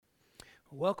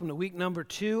Welcome to week number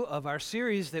 2 of our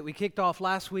series that we kicked off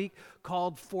last week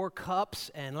called Four Cups.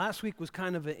 And last week was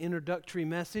kind of an introductory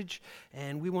message,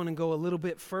 and we want to go a little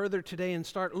bit further today and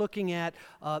start looking at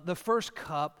the first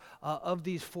cup of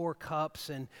these 4 cups.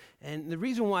 And the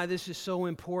reason why this is so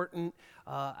important,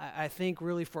 I think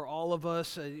really for all of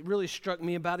us, it really struck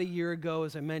me about a year ago,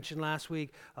 as I mentioned last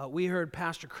week. We heard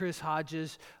Pastor Chris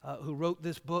Hodges, who wrote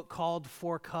this book called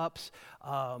Four Cups,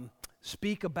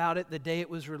 speak about it the day it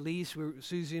was released.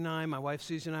 My wife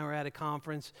Susie and I were at a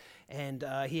conference, and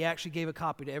he actually gave a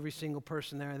copy to every single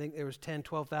person there. I think there was 10,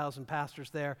 12,000 pastors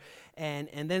there,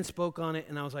 and then spoke on it,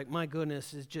 and I was like, my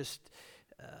goodness, it's just,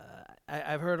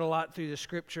 I've heard a lot through the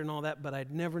scripture and all that, but I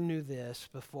never knew this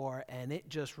before, and it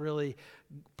just really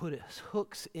put its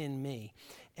hooks in me.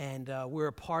 And we're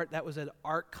a part, that was an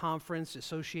ARC conference,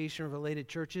 Association of Related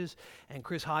Churches, and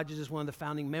Chris Hodges is one of the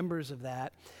founding members of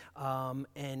that.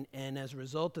 And as a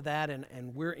result of that,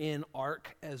 and we're in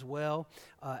ARC as well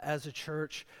as a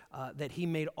church, that he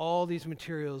made all these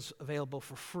materials available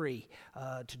for free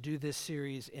to do this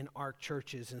series in ARC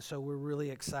churches. And so we're really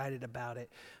excited about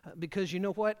it. Because you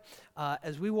know what?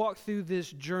 As we walk through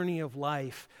this journey of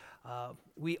life,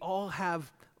 we all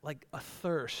have like a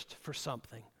thirst for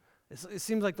something. It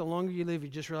seems like the longer you live, you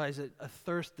just realize that a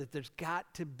thirst that there's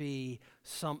got to be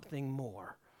something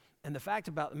more. And the fact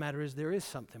about the matter is there is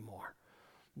something more.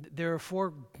 There are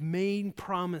 4 main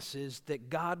promises that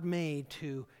God made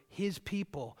to his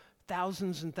people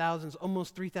thousands and thousands,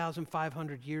 almost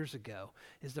 3,500 years ago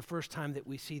is the first time that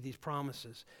we see these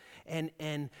promises.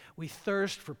 And we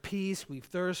thirst for peace, we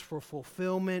thirst for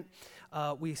fulfillment,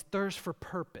 we thirst for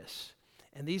purpose.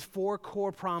 And these 4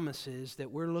 core promises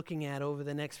that we're looking at over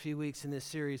the next few weeks in this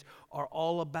series are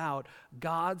all about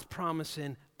God's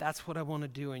promising, that's what I want to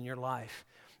do in your life.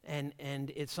 And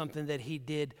it's something that he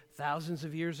did thousands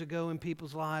of years ago in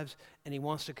people's lives, and he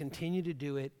wants to continue to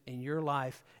do it in your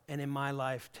life and in my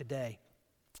life today.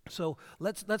 So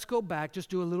let's go back, just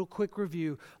do a little quick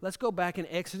review. Let's go back in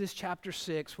Exodus chapter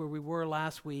 6 where we were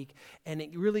last week, and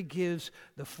it really gives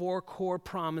the 4 core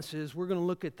promises. We're going to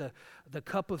look at the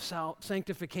cup of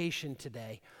sanctification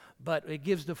today, but it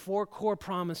gives the 4 core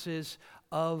promises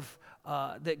of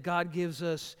that God gives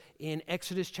us in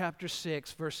Exodus chapter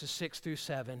 6, verses 6 through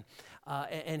 7.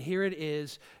 And here it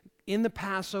is. In the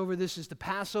Passover, this is the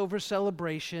Passover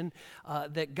celebration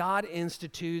that God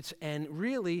institutes, and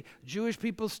really, Jewish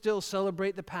people still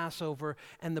celebrate the Passover,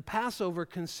 and the Passover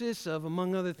consists of,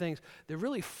 among other things, there are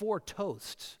really 4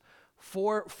 toasts.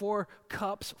 Four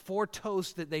cups, 4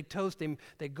 toasts that they toast.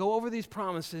 They go over these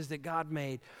promises that God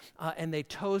made, and they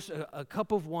toast a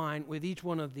cup of wine with each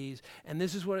one of these. And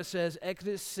this is what it says,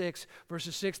 Exodus 6,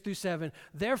 verses 6 through 7.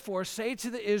 Therefore, say to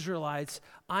the Israelites,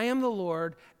 I am the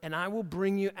Lord, and I will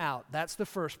bring you out. That's the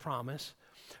first promise.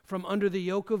 From under the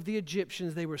yoke of the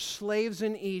Egyptians. They were slaves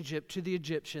in Egypt to the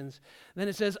Egyptians. Then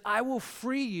it says, I will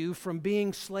free you from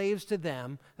being slaves to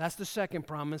them. That's the second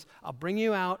promise. I'll bring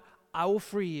you out. I will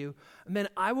free you, and then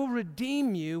I will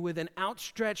redeem you with an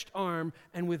outstretched arm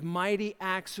and with mighty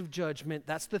acts of judgment.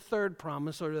 That's the third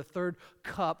promise, or the third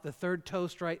cup, the third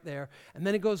toast right there. And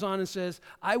then it goes on and says,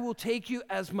 I will take you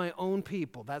as my own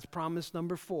people. That's promise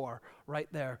number 4 right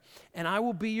there. And I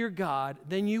will be your God.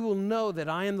 Then you will know that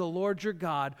I am the Lord your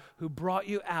God who brought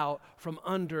you out from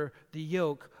under the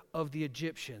yoke of the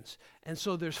Egyptians. And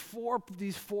so there's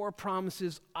these 4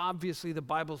 promises. Obviously, the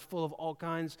Bible's full of all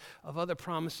kinds of other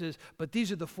promises, but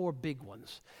these are the 4 big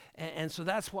ones. And so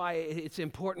that's why it's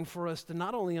important for us to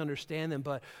not only understand them,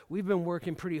 but we've been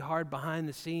working pretty hard behind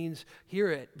the scenes here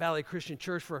at Valley Christian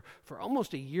Church for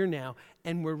almost a year now,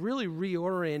 and we're really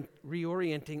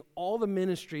reorienting all the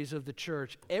ministries of the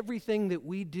church, everything that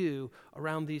we do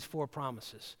around these 4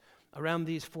 promises, around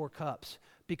these 4 cups.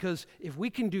 Because if we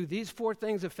can do these 4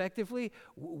 things effectively,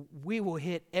 we will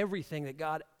hit everything that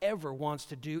God ever wants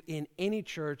to do in any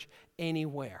church,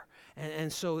 anywhere.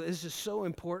 And so this is so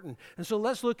important. And so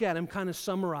let's look at them kind of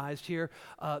summarized here,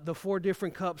 the 4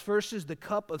 different cups. First is the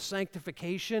cup of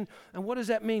sanctification. And what does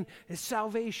that mean? It's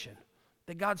salvation.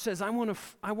 That God says, I want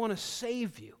to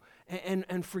save you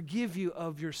and forgive you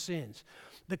of your sins.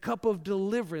 The cup of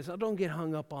deliverance. Now, don't get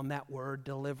hung up on that word,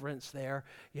 deliverance there.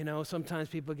 You know, sometimes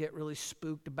people get really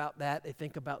spooked about that. They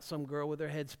think about some girl with her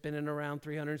head spinning around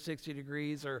 360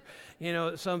 degrees, or, you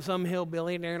know, some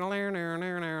hillbilly, something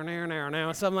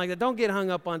like that. Don't get hung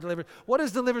up on deliverance. What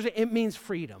is deliverance? It means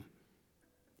freedom.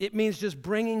 It means just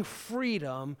bringing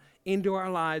freedom into our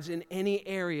lives in any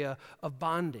area of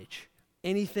bondage,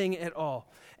 anything at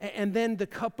all. And then the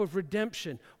cup of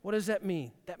redemption. What does that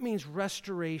mean? That means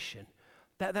restoration.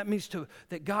 That means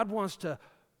that God wants to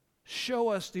show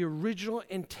us the original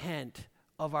intent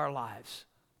of our lives.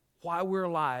 why we're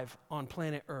alive on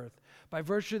planet Earth. By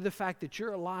virtue of the fact that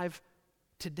you're alive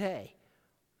today,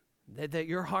 that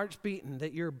your heart's beating,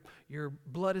 that your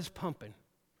blood is pumping,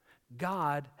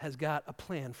 God has got a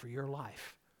plan for your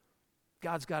life.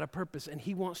 God's got a purpose, and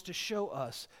he wants to show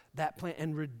us that plan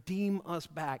and redeem us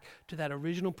back to that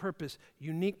original purpose,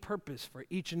 unique purpose for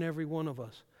each and every one of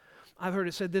us. I've heard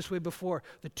it said this way before: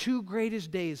 the two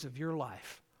greatest days of your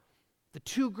life,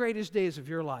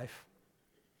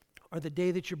 are the day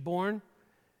that you're born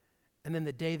and then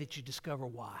the day that you discover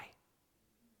why.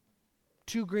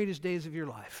 Two greatest days of your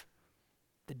life: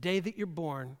 the day that you're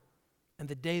born and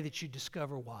the day that you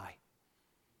discover why.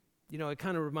 You know, it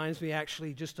kind of reminds me,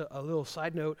 actually, just a little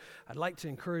side note. I'd like to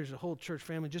encourage the whole church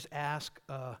family, just ask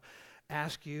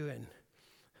you and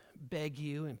beg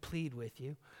you and plead with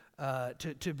you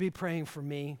to be praying for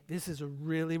me. This is a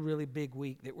really, really big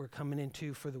week that we're coming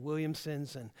into for the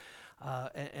Williamsons,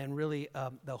 and really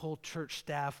the whole church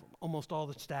staff, almost all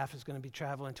the staff is going to be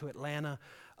traveling to Atlanta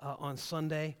on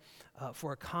Sunday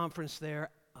for a conference there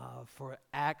for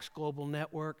Acts Global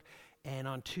Network. And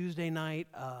on Tuesday night,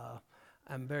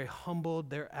 I'm very humbled.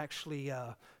 They're actually,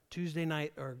 Tuesday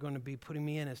night, are going to be putting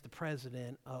me in as the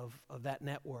president of that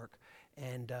network.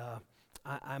 And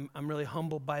I'm really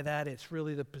humbled by that. It's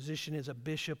really, the position is a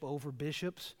bishop over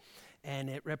bishops, and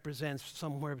it represents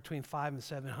somewhere between 500 and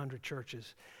 700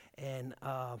 churches. And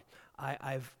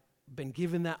I've been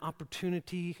given that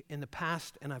opportunity in the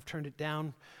past, and I've turned it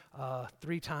down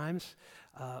 3 times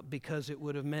because it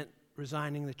would have meant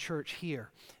resigning the church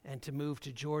here and to move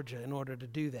to Georgia in order to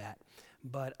do that.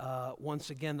 But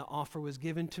once again, the offer was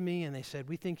given to me, and they said,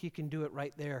 we think you can do it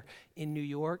right there in New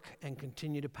York and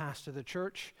continue to pastor the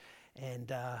church.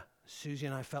 And Susie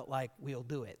and I felt like we'll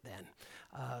do it then.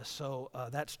 So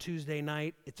that's Tuesday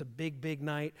night. It's a big, big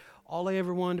night. All I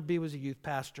ever wanted to be was a youth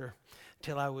pastor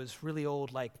till I was really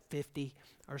old, like 50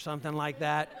 or something like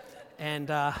that.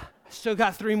 And still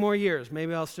got 3 more years.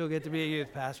 Maybe I'll still get to be a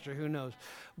youth pastor. Who knows?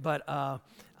 But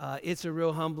it's a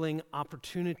real humbling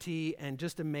opportunity, and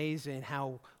just amazing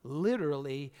how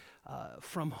literally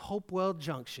from Hopewell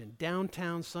Junction,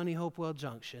 downtown sunny Hopewell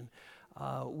Junction,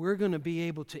 we're going to be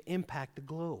able to impact the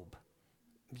globe.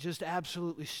 Just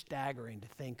absolutely staggering to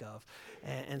think of.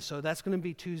 And so that's going to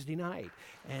be Tuesday night.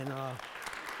 And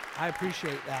I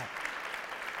appreciate that.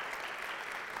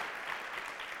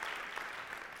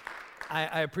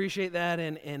 I appreciate that,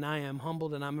 and I am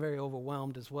humbled, and I'm very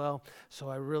overwhelmed as well. So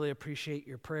I really appreciate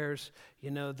your prayers.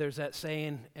 You know, there's that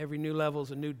saying, every new level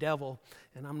is a new devil,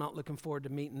 and I'm not looking forward to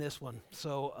meeting this one.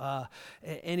 So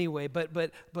anyway,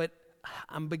 but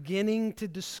I'm beginning to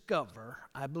discover,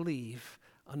 I believe,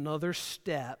 another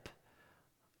step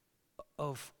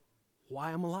of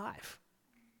why I'm alive.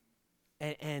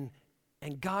 And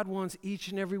God wants each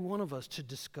and every one of us to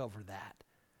discover that.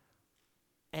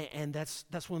 And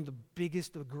that's one of the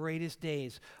biggest, the greatest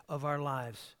days of our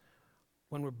lives,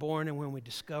 when we're born and when we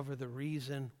discover the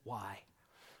reason why.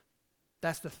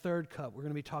 That's the third cup. We're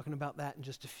going to be talking about that in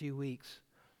just a few weeks.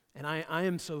 And I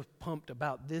am so pumped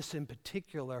about this in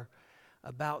particular,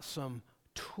 about some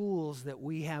tools that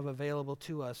we have available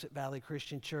to us at Valley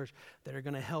Christian Church that are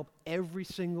going to help every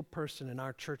single person in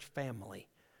our church family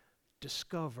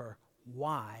discover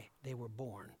why they were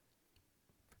born.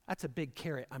 That's a big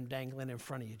carrot I'm dangling in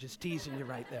front of you, just teasing you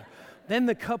right there. Then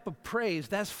the cup of praise,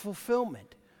 that's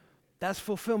fulfillment. That's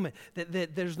fulfillment.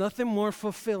 That there's nothing more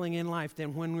fulfilling in life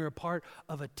than when we're a part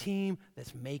of a team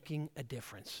that's making a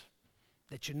difference.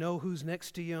 That you know who's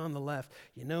next to you on the left,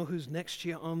 you know who's next to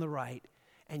you on the right,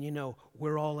 and you know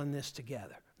we're all in this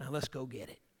together. Now let's go get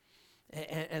it.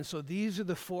 And so these are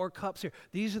the 4 cups here.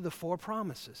 These are the 4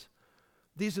 promises.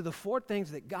 These are the 4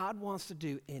 things that God wants to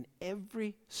do in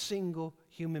every single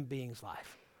human being's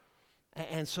life.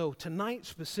 And so tonight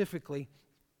specifically,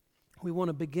 we want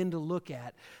to begin to look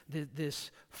at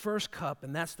this first cup,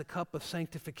 and that's the cup of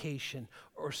sanctification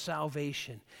or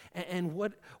salvation. And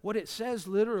what it says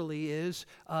literally is,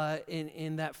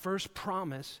 in that first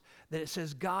promise, that it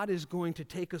says God is going to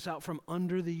take us out from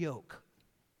under the yoke.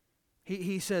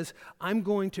 He says, I'm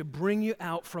going to bring you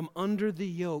out from under the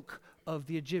yoke of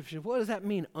the Egyptians. What does that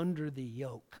mean, under the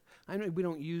yoke? I know we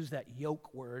don't use that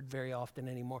yoke word very often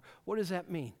anymore. What does that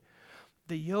mean?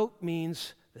 The yoke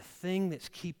means the thing that's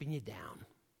keeping you down.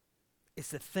 It's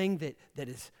the thing that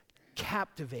is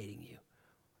captivating you.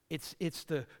 It's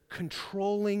the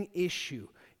controlling issue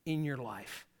in your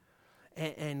life.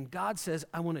 And God says,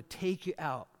 I want to take you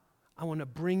out. I want to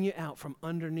bring you out from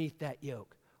underneath that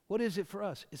yoke. What is it for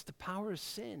us? It's the power of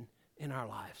sin in our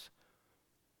lives.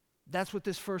 That's what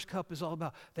this first cup is all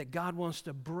about, that God wants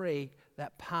to break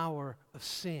that power of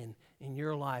sin in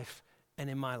your life and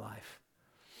in my life.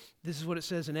 This is what it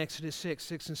says in Exodus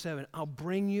 6 and 7. I'll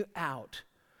bring you out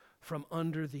from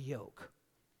under the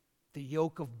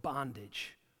yoke of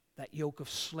bondage, that yoke of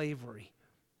slavery.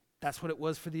 That's what it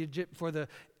was for the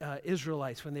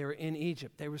Israelites when they were in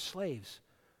Egypt. They were slaves.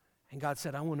 And God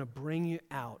said, I want to bring you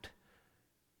out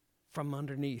from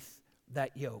underneath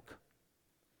that yoke.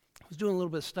 I was doing a little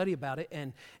bit of study about it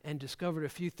and discovered a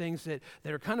few things that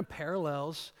are kind of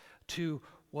parallels to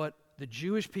what the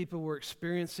Jewish people were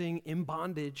experiencing in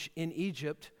bondage in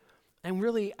Egypt. And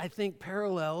really, I think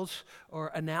parallels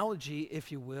or analogy,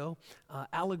 if you will,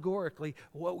 allegorically,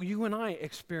 what you and I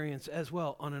experience as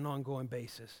well on an ongoing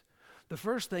basis. The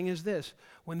first thing is this.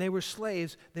 When they were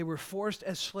slaves, they were forced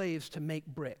as slaves to make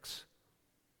bricks.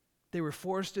 They were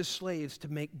forced as slaves to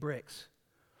make bricks.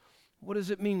 What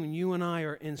does it mean when you and I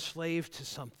are enslaved to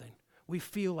something? We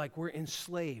feel like we're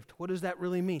enslaved. What does that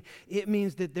really mean? It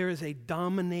means that there is a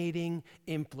dominating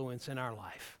influence in our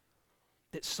life.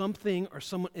 That something or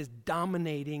someone is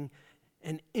dominating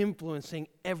and influencing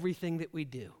everything that we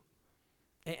do.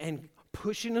 And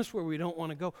pushing us where we don't want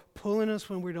to go, pulling us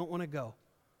when we don't want to go.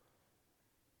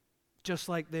 Just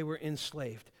like they were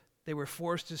enslaved. They were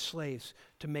forced as slaves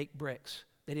to make bricks.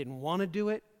 They didn't want to do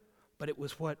it, but it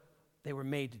was what they were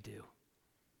made to do.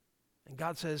 And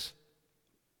God says,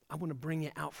 I want to bring you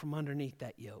out from underneath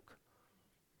that yoke.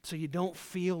 So you don't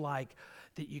feel like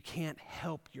that you can't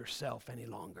help yourself any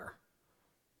longer.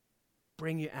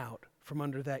 Bring you out from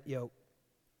under that yoke.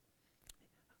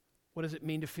 What does it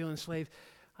mean to feel enslaved?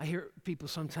 I hear people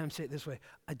sometimes say it this way.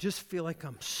 I just feel like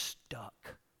I'm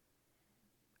stuck.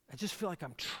 I just feel like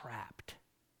I'm trapped.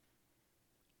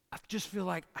 I just feel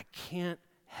like I can't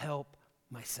help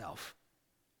myself.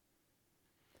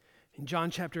 In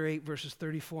John chapter 8, verses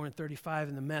 34 and 35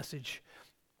 in the Message,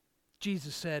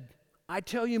 Jesus said, I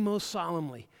tell you most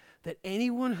solemnly that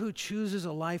anyone who chooses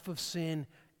a life of sin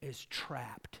is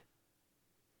trapped.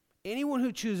 Anyone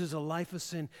who chooses a life of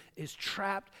sin is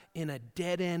trapped in a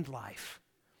dead-end life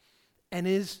and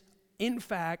is, in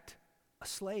fact, a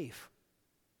slave.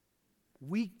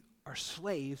 We are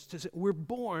slaves to sin. We're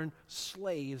born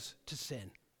slaves to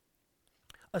sin.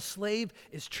 A slave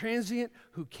is transient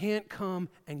who can't come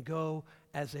and go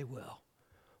as they will.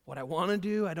 What I want to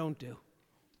do, I don't do.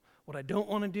 What I don't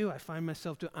want to do, I find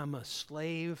myself doing. I'm a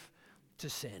slave to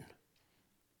sin.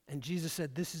 And Jesus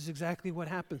said this is exactly what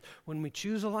happens. When we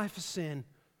choose a life of sin,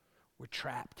 we're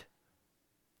trapped.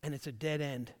 And it's a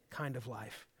dead-end kind of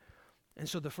life. And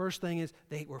so the first thing is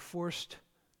they were forced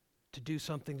to do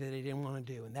something that they didn't want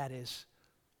to do, and that is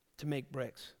to make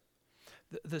bricks.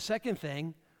 The second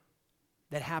thing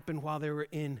that happened while they were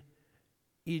in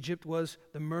Egypt was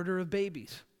the murder of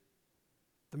babies.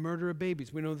 The murder of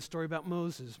babies. We know the story about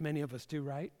Moses. Many of us do,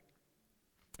 right?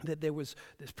 That there was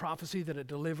this prophecy that a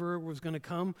deliverer was going to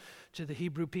come to the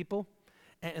Hebrew people.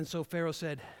 And so Pharaoh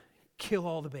said, kill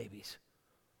all the babies.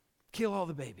 Kill all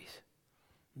the babies.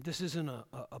 This isn't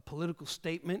a political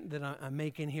statement that I'm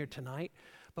making here tonight.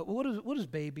 But what does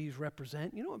babies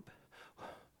represent? You know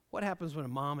what happens when a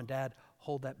mom and dad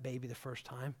hold that baby the first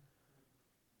time?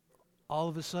 All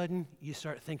of a sudden, you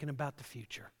start thinking about the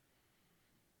future.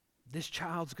 This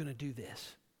child's going to do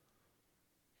this.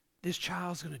 This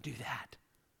child's going to do that.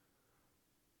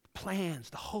 The plans,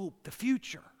 the hope, the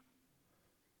future.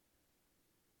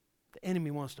 The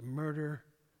enemy wants to murder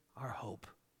our hope.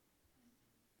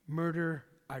 Murder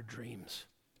our dreams.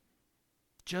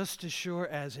 Just as sure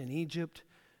as in Egypt,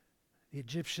 the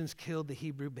Egyptians killed the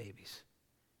Hebrew babies.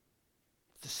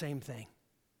 It's the same thing.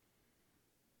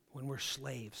 When we're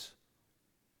slaves.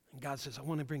 And God says, I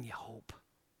want to bring you hope.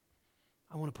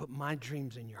 I want to put my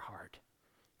dreams in your heart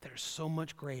that are so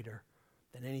much greater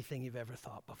than anything you've ever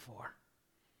thought before.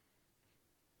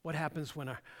 What happens when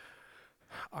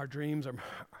our dreams,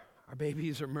 our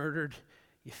babies are murdered?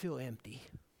 You feel empty.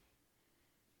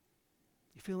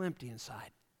 You feel empty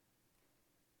inside.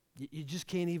 You just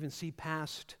can't even see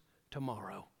past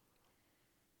tomorrow.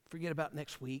 Forget about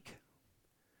next week.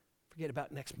 Forget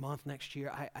about next month, next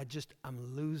year.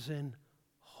 I'm losing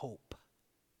hope.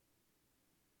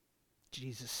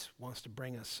 Jesus wants to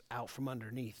bring us out from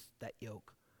underneath that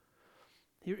yoke.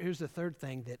 Here's the third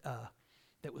thing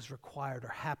that was required or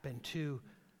happened to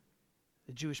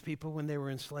the Jewish people when they were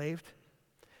enslaved.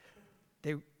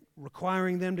 They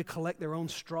requiring them to collect their own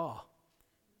straw.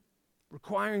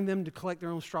 Requiring them to collect their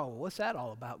own straw. Well, what's that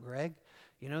all about, Greg?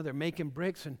 You know, they're making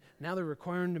bricks, and now they're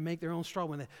requiring them to make their own straw.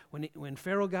 When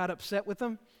Pharaoh got upset with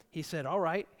them, he said, all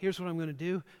right, here's what I'm going to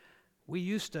do. We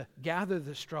used to gather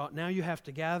the straw. Now you have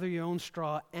to gather your own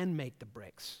straw and make the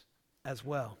bricks as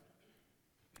well.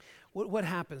 What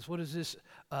happens? What is this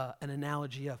an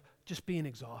analogy of? Just being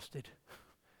exhausted.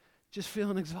 Just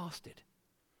feeling exhausted.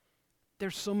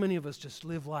 there's so many of us just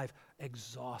live life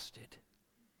exhausted.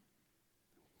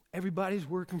 Everybody's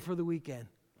working for the weekend.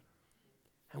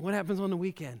 And what happens on the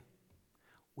weekend?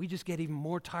 We just get even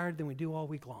more tired than we do all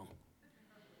week long.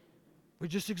 We're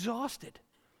just exhausted.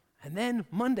 And then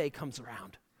Monday comes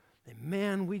around. And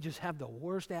man, we just have the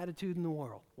worst attitude in the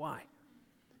world. Why?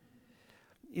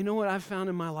 You know what I've found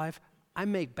in my life? I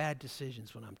make bad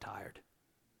decisions when I'm tired.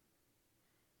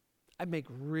 I make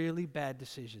really bad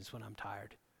decisions when I'm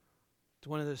tired. It's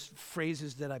one of those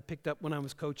phrases that I picked up when I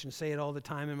was coaching, say it all the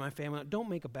time in my family. Don't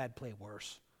make a bad play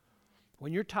worse.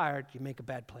 When you're tired, you make a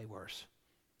bad play worse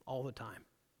all the time.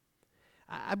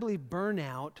 I believe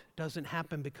burnout doesn't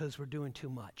happen because we're doing too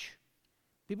much.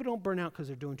 People don't burn out because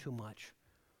they're doing too much.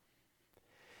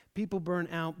 People burn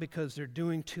out because they're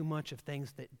doing too much of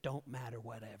things that don't matter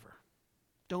whatever.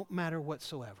 Don't matter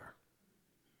whatsoever.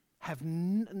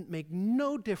 Make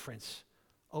no difference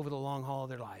over the long haul of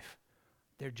their life.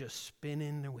 They're just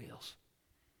spinning their wheels.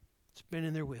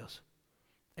 Spinning their wheels.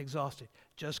 Exhausted.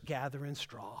 Just gathering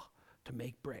straw to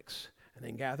make bricks. And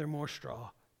then gather more straw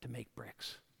to make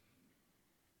bricks.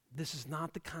 This is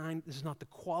not the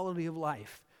quality of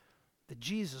life that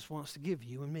Jesus wants to give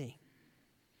you and me.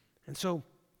 And so,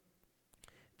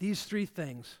 these three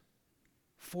things,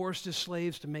 forced as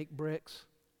slaves to make bricks,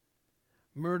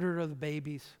 murder of the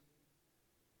babies,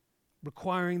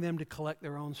 requiring them to collect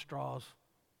their own straws,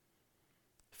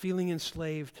 feeling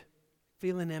enslaved,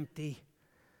 feeling empty,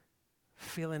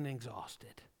 feeling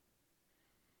exhausted.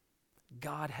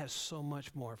 God has so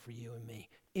much more for you and me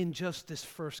in just this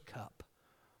first cup,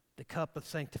 the cup of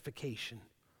sanctification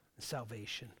and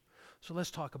salvation. So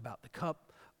let's talk about the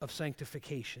cup of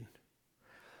sanctification.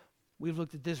 We've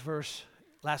looked at this verse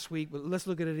last week, but let's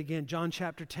look at it again. John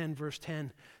chapter 10, verse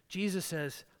 10. Jesus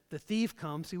says, the thief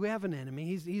comes. See, we have an enemy.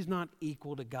 He's not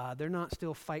equal to God. They're not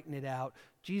still fighting it out.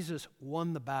 Jesus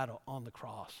won the battle on the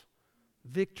cross.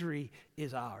 Victory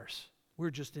is ours. We're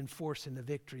just enforcing the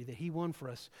victory that he won for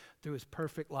us through his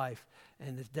perfect life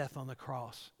and his death on the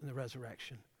cross and the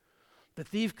resurrection. The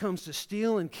thief comes to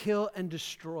steal and kill and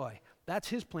destroy. That's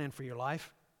his plan for your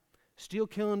life. Steal,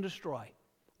 kill, and destroy.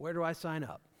 Where do I sign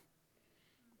up?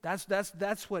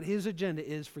 That's what his agenda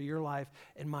is for your life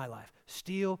and my life.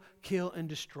 Steal, kill, and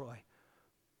destroy.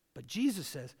 But Jesus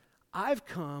says, I've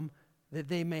come that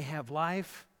they may have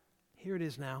life, here it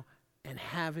is now, and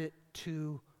have it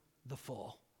to the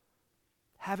full.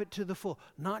 Have it to the full.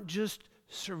 Not just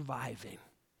surviving.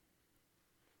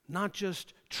 Not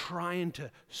just trying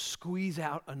to squeeze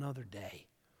out another day.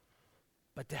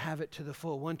 But to have it to the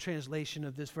full. One translation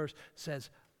of this verse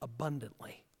says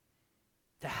abundantly.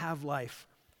 To have life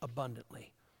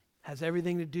abundantly. Has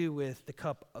everything to do with the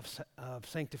cup of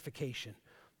sanctification,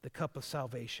 the cup of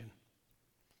salvation.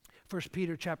 1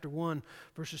 Peter chapter 1,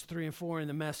 verses 3 and 4 in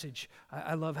the Message,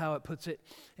 I love how it puts it.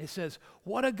 It says,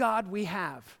 what a God we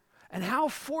have, and how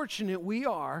fortunate we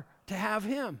are to have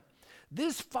him.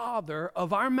 This Father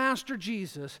of our Master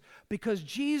Jesus, because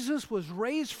Jesus was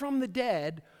raised from the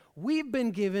dead, we've been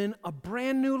given a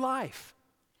brand new life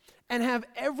and have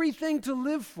everything to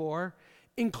live for,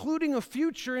 including a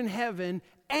future in heaven,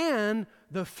 and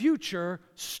the future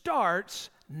starts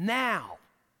now.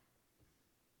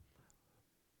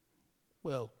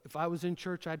 Well, if I was in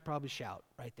church, I'd probably shout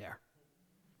right there.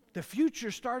 The future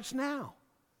starts now.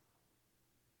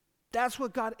 That's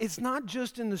what God, it's not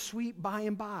just in the sweet by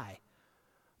and by,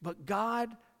 but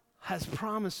God has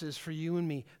promises for you and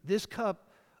me. This cup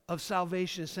of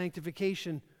salvation and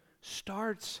sanctification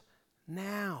starts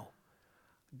now.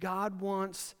 God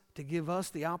wants to give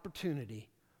us the opportunity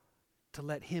to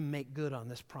let him make good on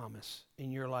this promise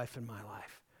in your life and my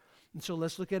life. And so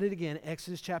let's look at it again.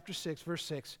 Exodus chapter 6, verse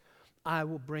 6. I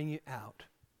will bring you out.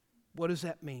 What does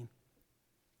that mean?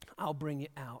 I'll bring you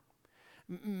out.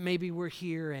 Maybe we're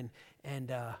here and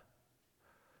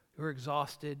we're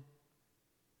exhausted.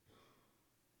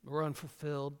 We're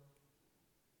unfulfilled.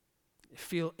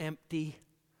 Feel empty.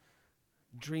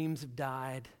 Dreams have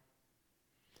died.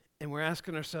 And we're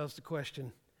asking ourselves the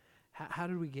question, how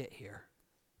did we get here?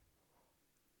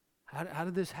 How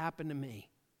did this happen to me?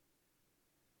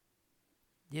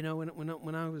 You know,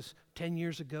 when I was 10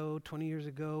 years ago, 20 years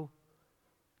ago,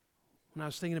 when I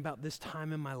was thinking about this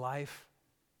time in my life,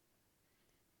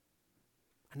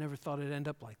 I never thought it'd end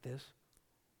up like this.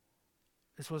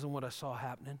 This wasn't what I saw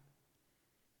happening.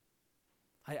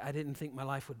 I didn't think my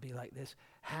life would be like this.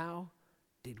 How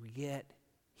did we get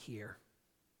here?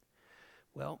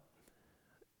 Well,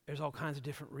 there's all kinds of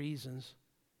different reasons.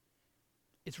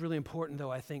 It's really important,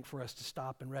 though, I think, for us to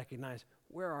stop and recognize,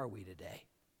 where are we today?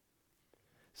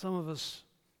 Some of us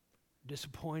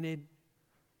disappointed,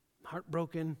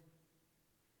 heartbroken,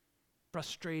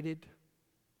 frustrated,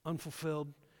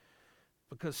 unfulfilled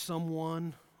because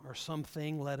someone or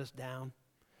something let us down,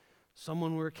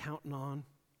 someone we were counting on,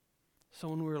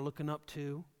 someone we were looking up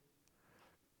to.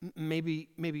 Maybe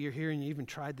you're here and you even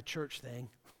tried the church thing.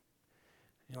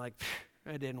 You're like,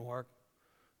 it didn't work.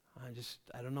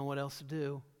 I don't know what else to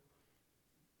do.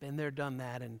 Been there, done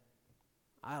that, and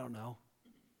I don't know.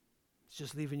 It's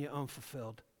just leaving you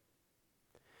unfulfilled.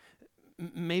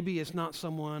 Maybe it's not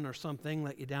someone or something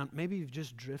let you down. Maybe you've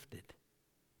just drifted.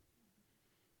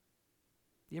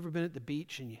 You ever been at the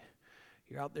beach and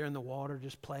you're out there in the water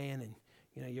just playing,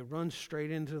 and you run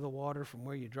straight into the water from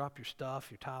where you drop your stuff,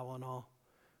 your towel and all,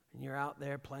 and you're out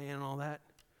there playing and all that,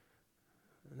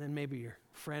 and then maybe your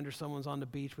friend or someone's on the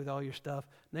beach with all your stuff.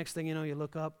 Next thing you know, you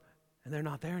look up and they're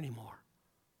not there anymore.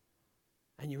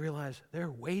 And you realize they're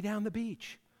way down the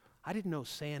beach. I didn't know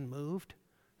sand moved.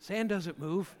 Sand doesn't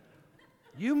move.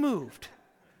 You moved.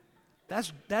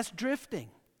 That's drifting.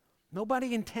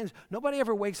 Nobody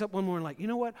ever wakes up one morning like, you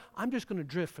know what? I'm just going to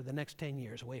drift for the next 10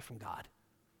 years away from God.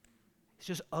 It's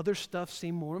just other stuff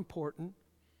seem more important.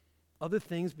 Other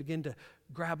things begin to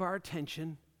grab our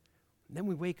attention. And then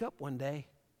we wake up one day.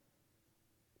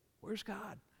 Where's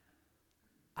God?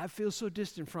 I feel so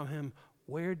distant from him.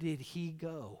 Where did he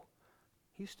go?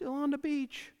 He's still on the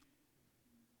beach.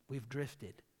 We've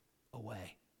drifted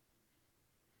away.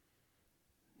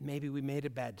 Maybe we made a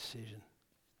bad decision.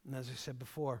 And as I said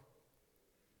before,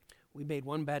 we made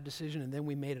one bad decision and then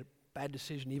we made a bad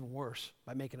decision even worse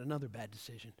by making another bad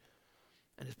decision.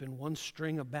 And it's been one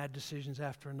string of bad decisions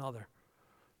after another.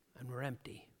 And we're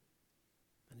empty.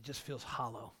 And it just feels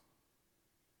hollow.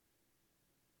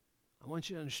 I want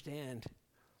you to understand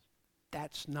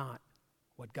that's not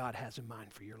what God has in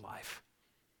mind for your life.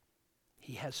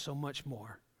 He has so much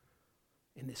more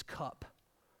in this cup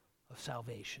of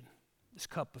salvation, this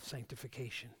cup of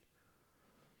sanctification.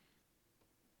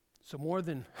 So more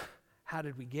than how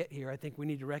did we get here, I think we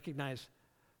need to recognize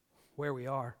where we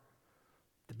are.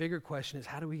 The bigger question is,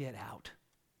 how do we get out?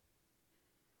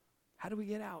 How do we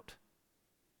get out?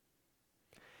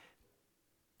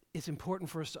 It's important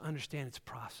for us to understand it's a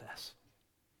process.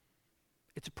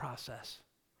 It's a process.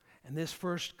 And this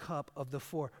first cup of the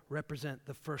 4 represent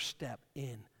the first step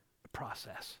in the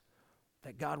process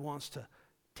that God wants to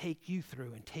take you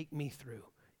through and take me through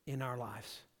in our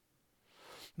lives.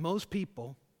 Most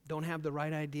people don't have the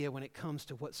right idea when it comes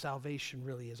to what salvation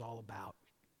really is all about.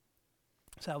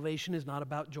 Salvation is not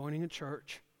about joining a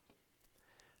church.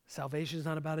 Salvation is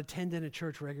not about attending a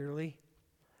church regularly.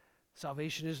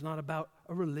 Salvation is not about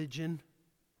a religion.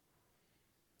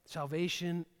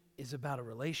 Salvation is about a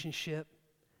relationship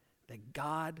that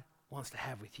God wants to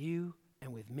have with you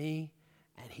and with me,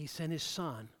 and he sent his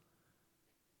son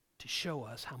to show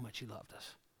us how much he loved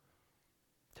us,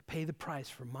 to pay the price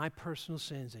for my personal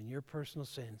sins and your personal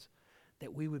sins,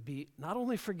 that we would be not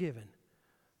only forgiven,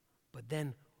 but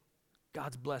then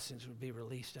God's blessings would be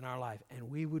released in our life, and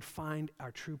we would find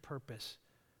our true purpose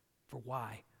for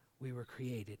why we were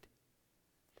created.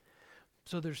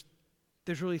 So there's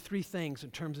really 3 things in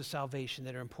terms of salvation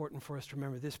that are important for us to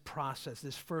remember. This process,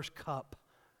 this first cup,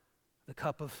 the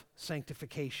cup of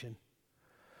sanctification.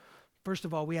 First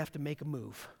of all, we have to make a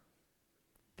move.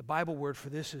 The Bible word for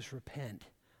this is repent.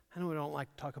 I know we don't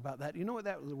like to talk about that. You know what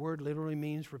that word literally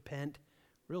means, repent?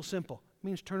 Real simple. It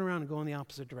means turn around and go in the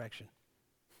opposite direction.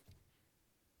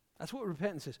 That's what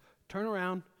repentance is. Turn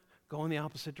around, go in the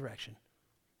opposite direction.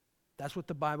 That's what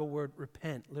the Bible word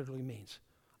repent literally means.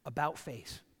 About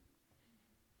face.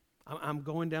 I'm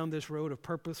going down this road of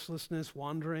purposelessness,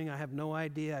 wandering. I have no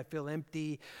idea. I feel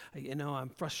empty. I'm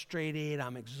frustrated.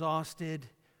 I'm exhausted.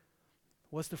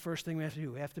 What's the first thing we have to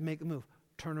do? We have to make a move.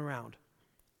 Turn around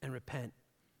and repent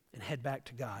and head back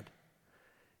to God.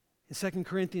 In 2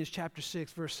 Corinthians chapter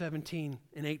 6, verse 17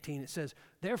 and 18, it says,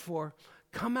 "Therefore,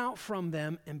 come out from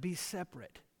them and be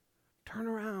separate." Turn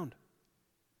around.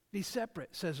 Be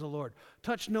separate, says the Lord.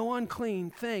 "Touch no unclean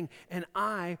thing, and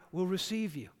I will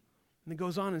receive you." And it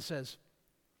goes on and says,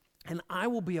 "And I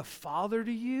will be a father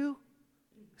to you."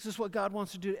 This is what God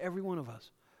wants to do to every one of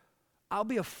us. "I'll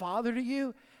be a father to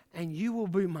you, and you will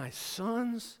be my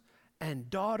sons and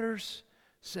daughters,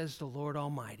 says the Lord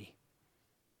Almighty."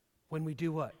 When we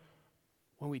do what?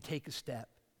 When we take a step,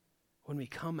 when we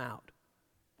come out,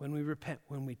 when we repent,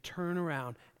 when we turn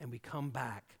around and we come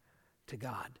back to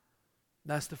God.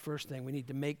 That's the first thing. We need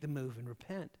to make the move and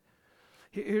repent.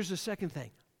 Here's the second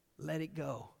thing. Let it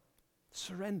go.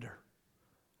 Surrender.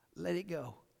 Let it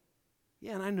go.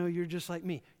 Yeah, and I know you're just like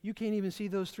me. You can't even see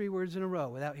those 3 words in a row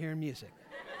without hearing music.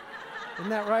 Isn't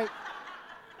that right?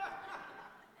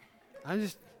 I'm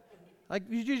just, like,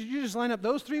 you just line up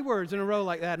those 3 words in a row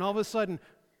like that, and all of a sudden,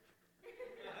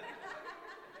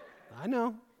 I know.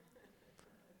 We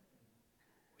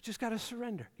just got to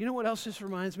surrender. You know what else this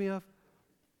reminds me of?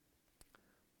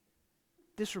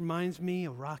 This reminds me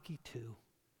of Rocky II.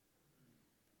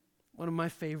 One of my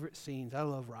favorite scenes. I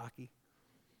love Rocky.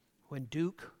 When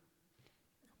Duke,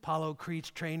 Apollo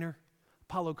Creed's trainer,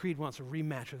 Apollo Creed wants a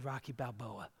rematch with Rocky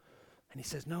Balboa. And he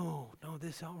says, no,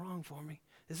 this is all wrong for me.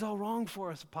 This is all wrong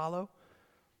for us, Apollo.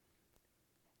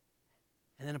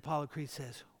 And then Apollo Creed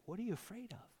says, what are you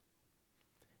afraid of?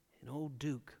 And old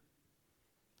Duke,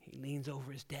 he leans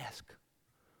over his desk.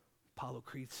 Apollo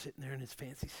Creed's sitting there in his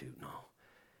fancy suit and all.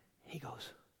 He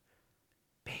goes,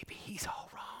 baby, he's all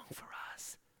wrong for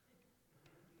us.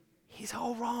 He's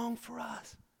all wrong for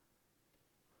us.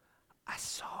 I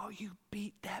saw you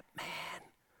beat that man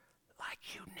like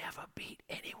you never beat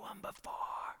anyone before.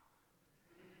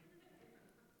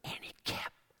 And he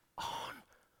kept on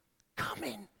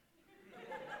coming.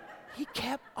 He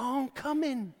kept on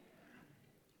coming.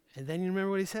 And then you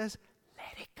remember what he says?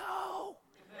 Let it go.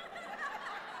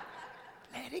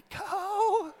 Let it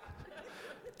go.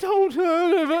 Don't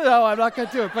hurt it. No, I'm not going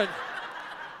to do it. But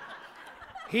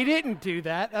he didn't do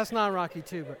that. That's not Rocky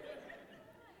II. But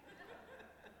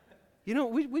you know,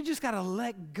 we just got to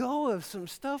let go of some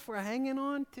stuff we're hanging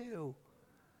on to.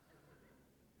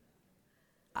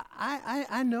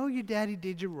 I know your daddy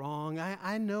did you wrong.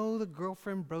 I know the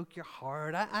girlfriend broke your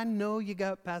heart. I know you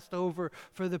got passed over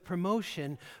for the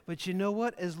promotion. But you know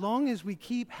what? As long as we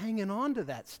keep hanging on to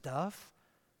that stuff,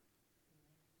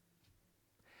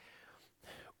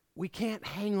 we can't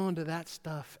hang on to that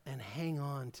stuff and hang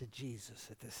on to Jesus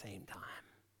at the same time.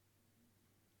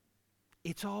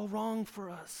 It's all wrong for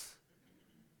us.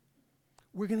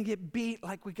 We're going to get beat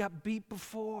like we got beat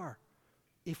before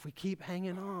if we keep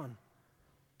hanging on.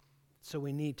 So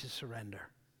we need to surrender.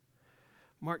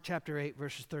 Mark chapter 8,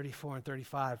 verses 34 and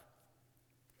 35.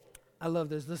 I love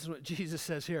this. This is what Jesus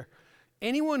says here.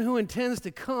 Anyone who intends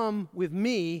to come with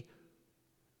me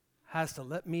has to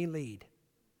let me lead.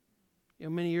 You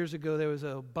know, many years ago, there was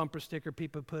a bumper sticker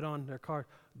people put on their car.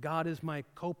 God is my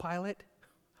co-pilot.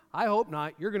 I hope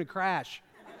not. You're going to crash.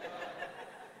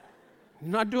 You're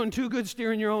not doing too good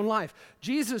steering your own life.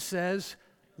 Jesus says,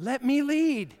 let me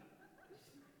lead.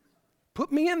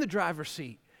 Put me in the driver's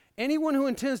seat. Anyone who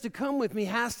intends to come with me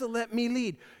has to let me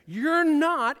lead. You're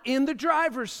not in the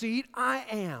driver's seat. I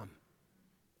am.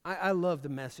 I love the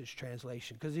Message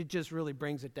translation because it just really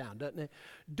brings it down, doesn't it?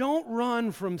 Don't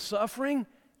run from suffering.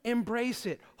 Embrace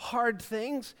it. Hard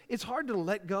things, it's hard to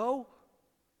let go.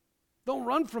 Don't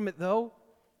run from it, though.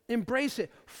 Embrace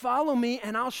it. Follow me,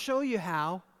 and I'll show you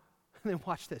how. And then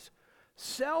watch this.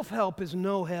 Self-help is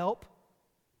no help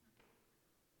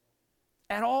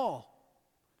at all.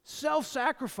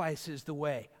 Self-sacrifice is the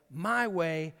way, my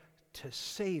way to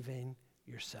saving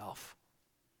yourself.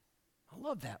 I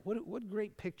love that. What a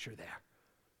great picture there.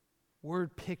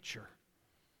 Word picture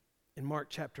in Mark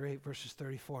chapter 8, verses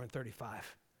 34 and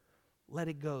 35. Let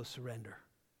it go, surrender.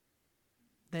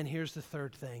 Then here's the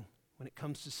third thing when it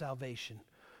comes to salvation.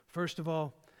 First of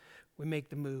all, we make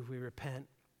the move, we repent.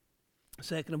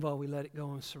 Second of all, we let it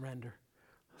go and surrender.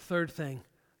 Third thing,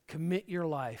 commit your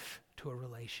life to a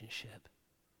relationship.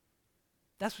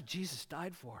 That's what Jesus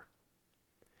died for.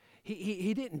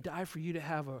 He didn't die for you to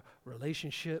have a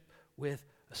relationship with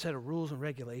a set of rules and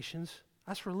regulations.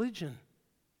 That's religion.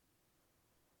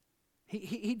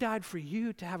 He died for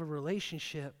you to have a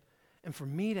relationship and for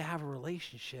me to have a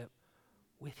relationship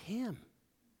with Him.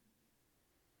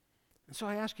 And so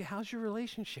I ask you, how's your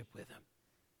relationship with Him?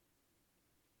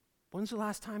 When's the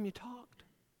last time you talked?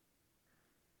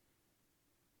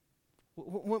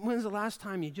 When's the last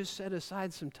time you just set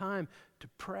aside some time to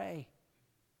pray?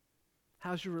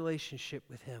 How's your relationship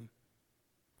with Him?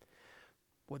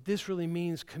 What this really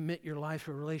means, commit your life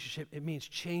to a relationship, it means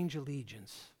change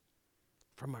allegiance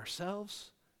from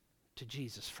ourselves to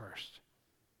Jesus first.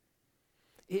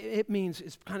 It means,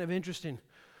 it's kind of interesting,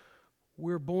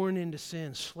 we're born into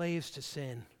sin, slaves to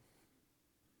sin.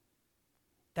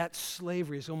 That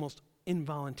slavery is almost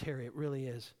involuntary, it really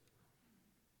is.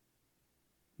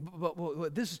 But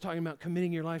what this is talking about,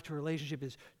 committing your life to a relationship,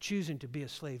 is choosing to be a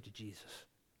slave to Jesus.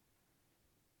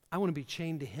 I want to be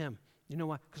chained to Him. You know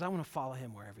why? Because I want to follow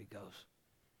Him wherever He goes.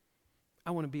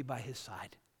 I want to be by His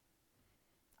side.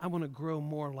 I want to grow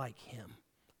more like Him.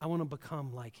 I want to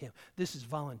become like Him. This is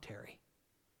voluntary,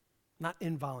 not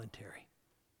involuntary.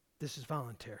 This is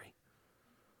voluntary.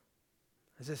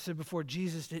 As I said before,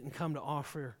 Jesus didn't come to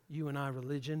offer you and I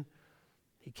religion.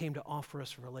 He came to offer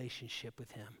us a relationship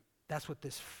with Him. That's what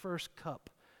this first cup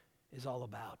is all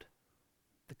about.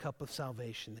 The cup of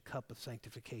salvation, the cup of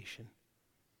sanctification.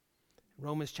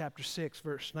 Romans chapter 6,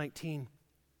 verse 19.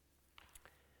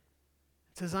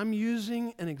 It says, I'm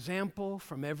using an example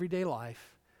from everyday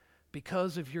life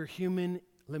because of your human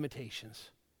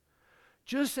limitations.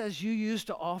 Just as you used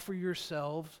to offer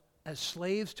yourselves as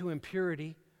slaves to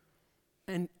impurity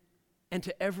and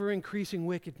to ever-increasing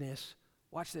wickedness,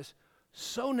 watch this,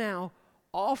 so now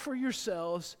offer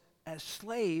yourselves as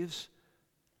slaves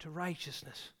to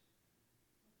righteousness,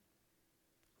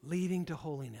 leading to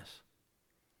holiness.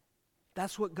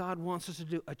 That's what God wants us to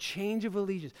do, a change of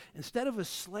allegiance. Instead of a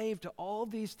slave to all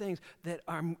these things that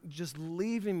are just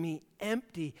leaving me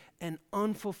empty and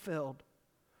unfulfilled,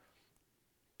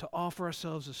 to offer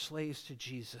ourselves as slaves to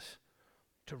Jesus,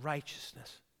 to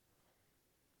righteousness,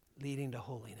 leading to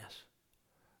holiness.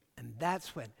 And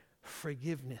that's when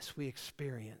forgiveness we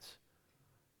experience,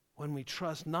 when we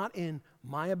trust not in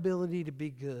my ability to be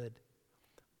good,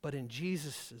 but in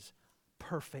Jesus'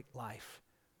 perfect life.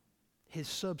 His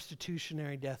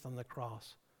substitutionary death on the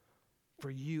cross for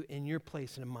you in your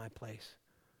place and in my place,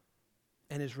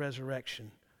 and his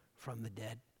resurrection from the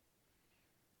dead.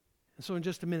 And so in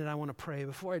just a minute, I want to pray.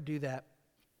 Before I do that,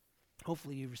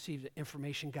 hopefully you received an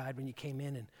information guide when you came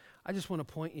in, and I just want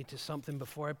to point you to something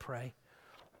before I pray.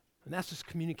 And that's this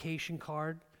communication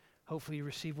card. Hopefully you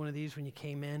received one of these when you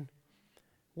came in.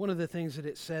 One of the things that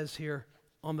it says here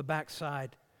on the back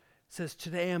side, it says,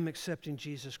 today I'm accepting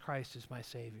Jesus Christ as my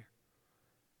Savior.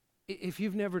 If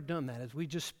you've never done that, as we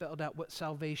just spelled out what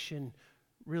salvation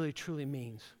really truly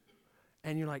means,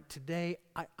 and you're like, today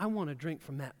I want to drink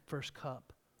from that first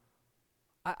cup.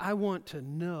 I want to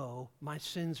know my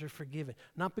sins are forgiven,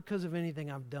 not because of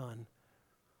anything I've done,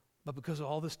 but because of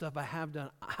all the stuff I have done.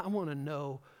 I want to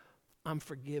know I'm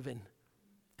forgiven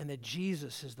and that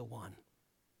Jesus is the one.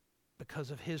 Because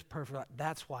of his perfect life,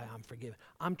 that's why I'm forgiven.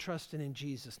 I'm trusting in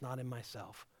Jesus, not in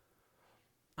myself.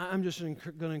 I'm just going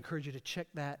to encourage you to check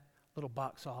that little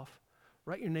box off.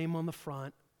 Write your name on the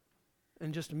front.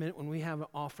 In just a minute, when we have an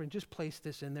offering, just place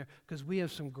this in there, because we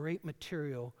have some great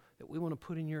material that we want to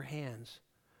put in your hands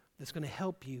that's going to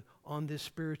help you on this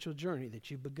spiritual journey that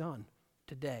you've begun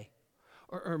today.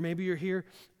 Or maybe you're here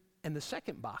and the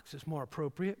second box is more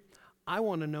appropriate. I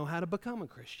want to know how to become a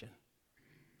Christian.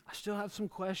 I still have some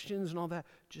questions and all that.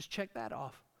 Just check that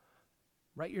off.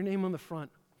 Write your name on the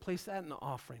front. Place that in the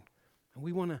offering. And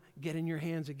we want to get in your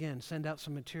hands again, send out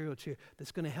some material to you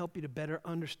that's going to help you to better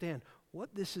understand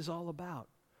what this is all about.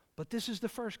 But this is the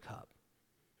first cup.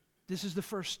 This is the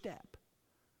first step.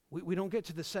 We don't get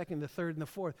to the second, the third, and the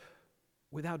fourth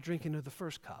without drinking of the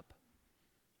first cup.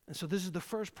 And so this is the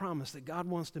first promise that God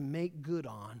wants to make good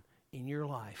on in your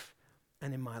life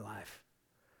and in my life.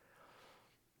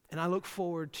 And I look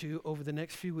forward to, over the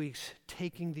next few weeks,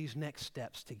 taking these next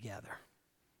steps together.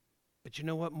 But you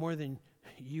know what? More than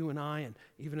you and I, and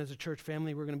even as a church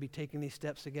family, we're going to be taking these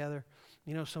steps together.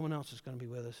 You know, someone else is going to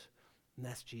be with us, and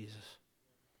that's Jesus.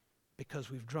 Because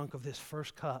we've drunk of this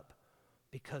first cup,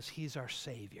 because he's our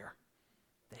Savior.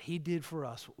 That he did for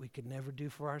us what we could never do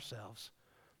for ourselves.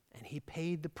 And he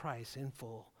paid the price in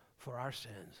full for our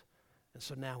sins. And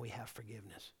so now we have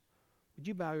forgiveness. Would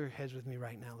you bow your heads with me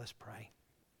right now? Let's pray.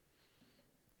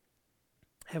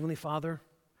 Heavenly Father,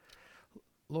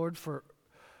 Lord, for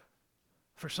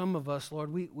some of us,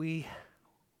 Lord, we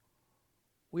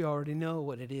already know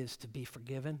what it is to be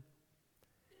forgiven.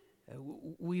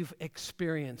 We've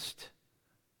experienced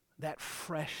that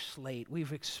fresh slate.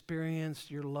 We've experienced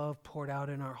your love poured out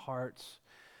in our hearts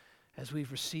as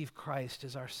we've received Christ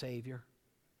as our Savior.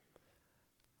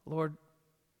 Lord,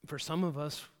 for some of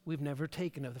us, we've never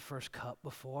taken of the first cup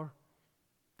before.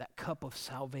 That cup of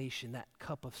salvation, that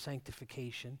cup of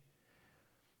sanctification.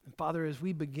 And Father, as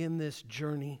we begin this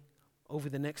journey over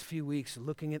the next few weeks,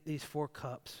 looking at these 4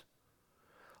 cups,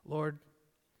 Lord,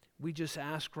 we just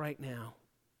ask right now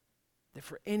that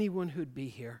for anyone who'd be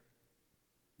here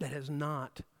that has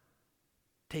not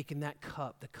taken that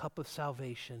cup, the cup of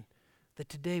salvation, that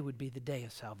today would be the day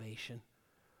of salvation,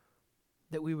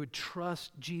 that we would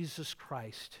trust Jesus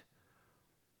Christ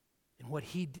and what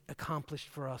he accomplished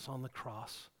for us on the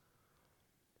cross,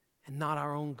 and not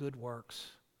our own good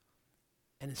works.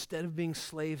 And instead of being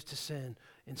slaves to sin,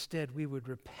 instead we would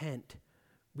repent,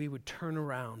 we would turn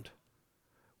around,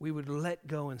 we would let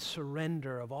go and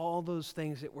surrender of all those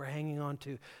things that we're hanging on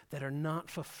to that are not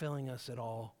fulfilling us at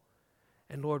all.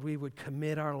 And Lord, we would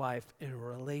commit our life in a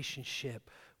relationship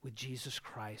with Jesus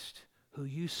Christ, who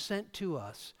you sent to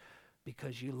us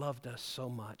because you loved us so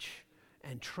much,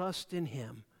 and trust in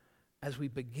him as we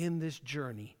begin this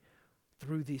journey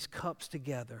through these cups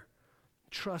together.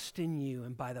 Trust in you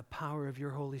and by the power of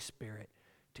your Holy Spirit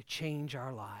to change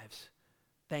our lives.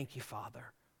 Thank you,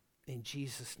 Father. In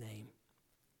Jesus' name,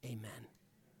 amen.